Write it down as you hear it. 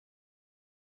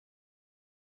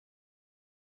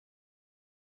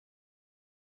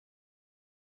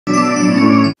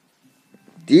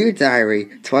Dear Diary,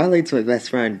 Twilight's my best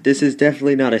friend. This is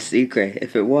definitely not a secret.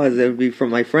 If it was, it would be from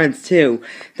my friends too.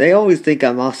 They always think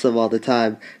I'm awesome all the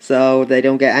time, so they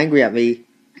don't get angry at me.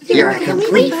 You're a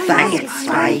complete faggot,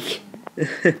 Spike.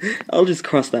 I'll just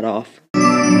cross that off.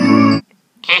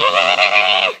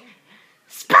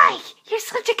 Spike, you're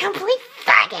such a complete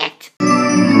faggot.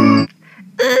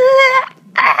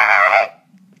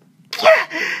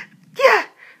 Yeah.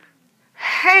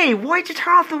 Hey, why'd you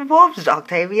turn off the wolves,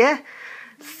 Octavia?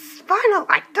 Spinal,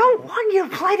 I don't want you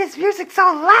to play this music so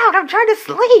loud. I'm trying to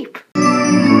sleep.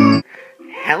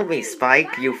 Help me,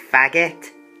 Spike, you faggot.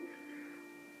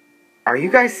 Are you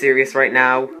guys serious right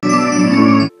now?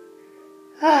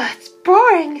 It's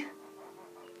boring.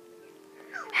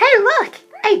 Hey, look!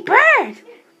 A bird!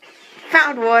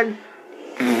 Found one.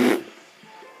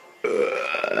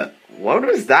 What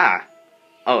was that?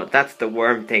 Oh, that's the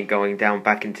worm thing going down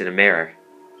back into the mirror.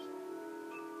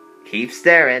 Keep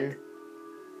staring.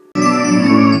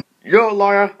 Yo,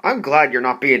 Laura, I'm glad you're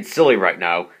not being silly right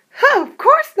now. Oh, of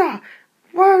course not.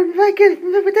 We're making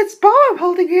with this ball I'm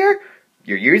holding here.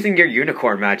 You're using your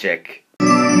unicorn magic. Here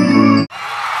goes.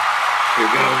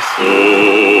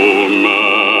 Oh,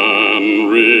 man,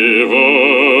 river,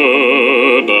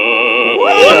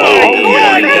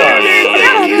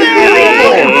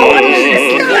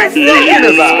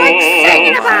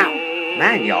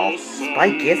 Man, y'all,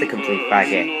 Spike is a complete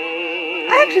faggot.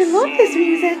 I actually love this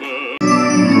music.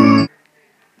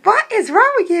 What is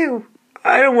wrong with you?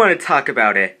 I don't want to talk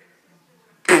about it.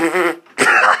 Oh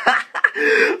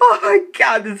my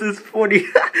god, this is funny.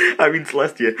 I mean,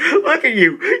 Celestia, look at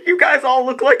you. You guys all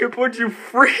look like a bunch of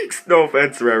freaks. No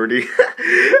offense, Rarity.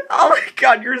 Oh my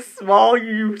god, you're small.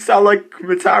 You sound like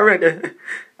Matara.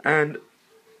 And,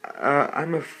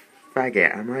 I'm a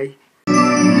faggot, am I?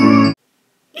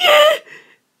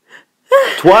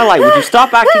 Twilight, would you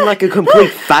stop acting like a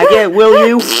complete faggot, will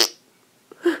you?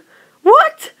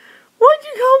 What? Why'd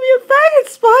you call me a faggot,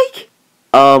 Spike?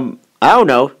 I don't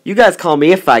know. You guys call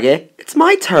me a faggot. It's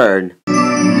my turn.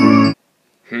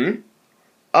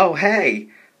 Oh, hey.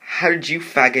 How did you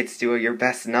faggots do your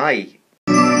best night?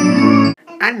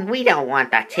 And we don't want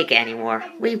that ticket anymore.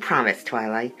 We promised,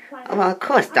 Twilight. Well, of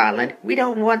course, darling. We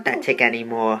don't want that ticket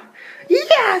anymore.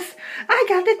 Yes! I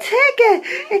got the ticket!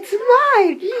 It's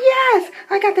mine! Yes!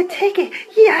 I got the ticket!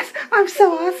 Yes! I'm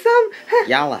so awesome!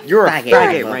 Yalla, you're a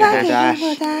faggot right now,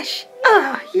 Dash.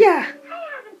 Yeah.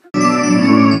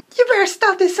 You better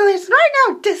stop this silliness right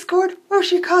now, Discord, or I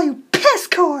should call you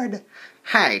Pisscord!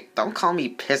 Hey, don't call me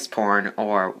piss porn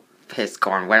or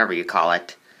pisscorn, whatever you call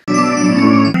it.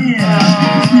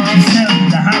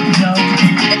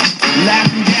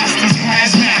 Laughing gas, these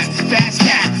hazmats, fast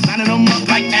cats, lining them up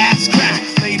like ass crack.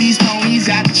 Ladies, ponies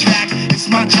at the track, it's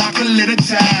my chocolate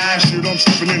attack. Shit, I'm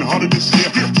stepping in harder this year.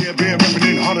 Yeah, bear repping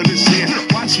in harder this year.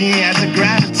 Watch me as I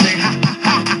gravitate. Ha ha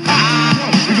ha ha ha.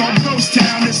 We gon' ghost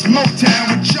town, this Motown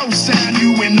with your sound.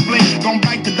 You in the blink, gon'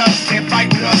 bite the dust, can't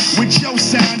fight with us. With your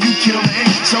sound, you kill the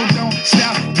ink, so don't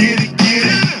stop, get it,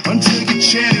 until you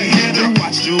chat it. Hear the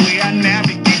watch the way I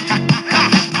navigate.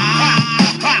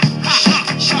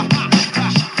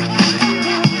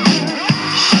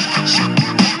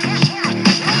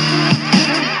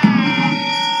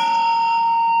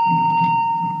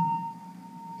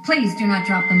 Please do not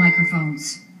drop the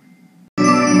microphones.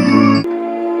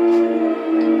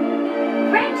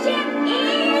 Friendship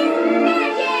is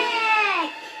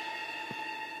magic!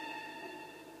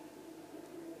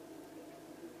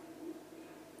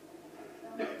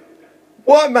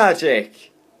 What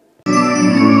magic?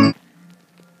 I'm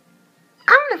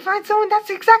gonna find someone that's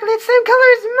exactly the same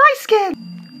color as my skin.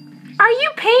 Are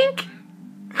you pink?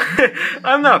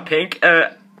 I'm not pink.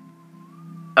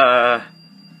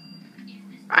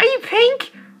 Are you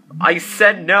pink? I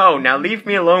said no. Now leave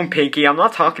me alone, Pinky. I'm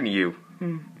not talking to you.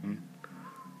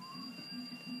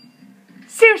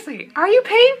 Seriously, are you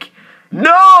pink?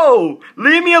 No!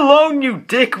 Leave me alone, you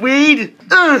dickweed!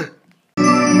 Ah!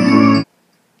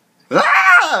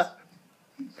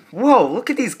 Whoa, look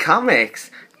at these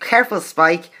comics. Careful,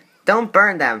 Spike. Don't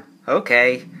burn them.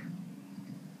 Okay.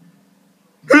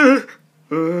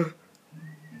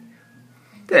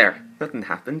 There, nothing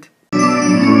happened.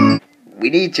 We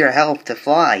need your help to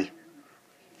fly.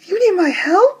 You need my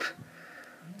help?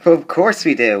 Of course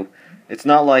we do. It's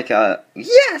not like a...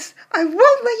 Yes! I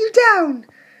won't let you down!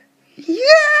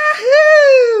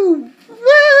 Yahoo!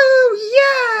 Woo!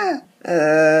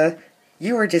 Yeah!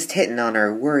 You were just hitting on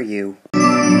her, were you?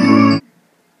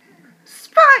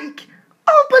 Spike!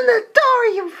 Open the door,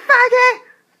 you faggot!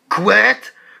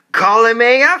 Quit calling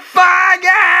me a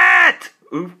faggot!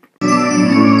 Oop.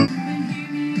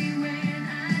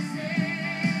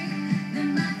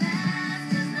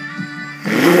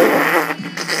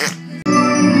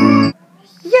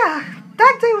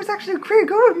 actually pretty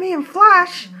good with me and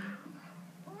Flash.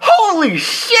 Holy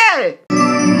shit!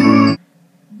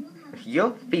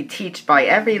 You'll be teached by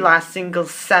every last single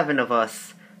 7 of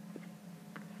us.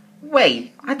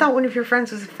 Wait, I thought one of your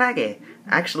friends was a faggot.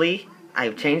 Actually,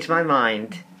 I've changed my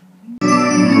mind.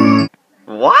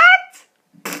 What?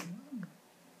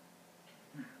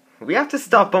 We have to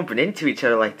stop bumping into each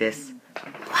other like this.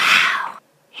 Wow,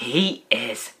 he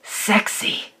is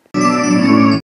sexy.